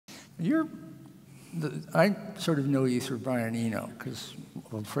I sort of know you through Brian Eno, because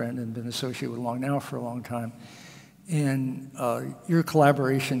old friend and been associated with Long Now for a long time. And your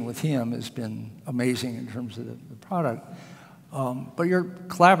collaboration with him has been amazing in terms of the product. But you're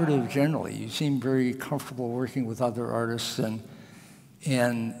collaborative generally. You seem very comfortable working with other artists and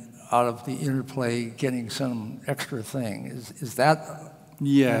out of the interplay getting some extra thing. Is that?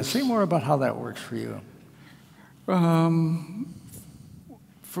 Yes. Say more about how that works for you.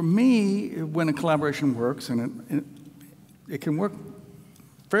 For me, when a collaboration works, and it can work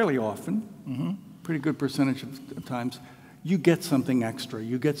fairly often, pretty good percentage of times, you get something extra.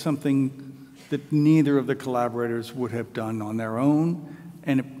 You get something that neither of the collaborators would have done on their own,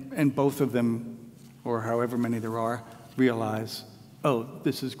 and both of them, or however many there are, realize, oh,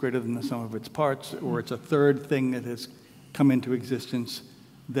 this is greater than the sum of its parts, or it's a third thing that has come into existence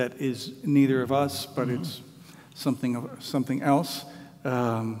that is neither of us, but it's something else.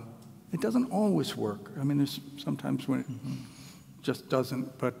 It doesn't always work. I mean, there's sometimes when it just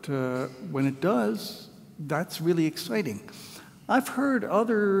doesn't, but when it does, that's really exciting. I've heard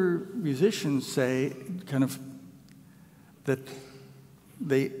other musicians say kind of that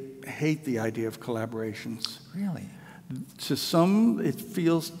they hate the idea of collaborations. Really? To some, it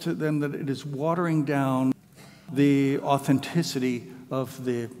feels to them that it is watering down the authenticity of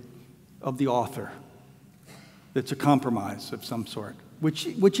the author. It's a compromise of some sort, which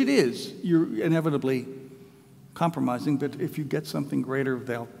it is. You're inevitably compromising, but if you get something greater,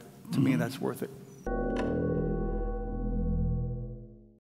 to me, that's worth it.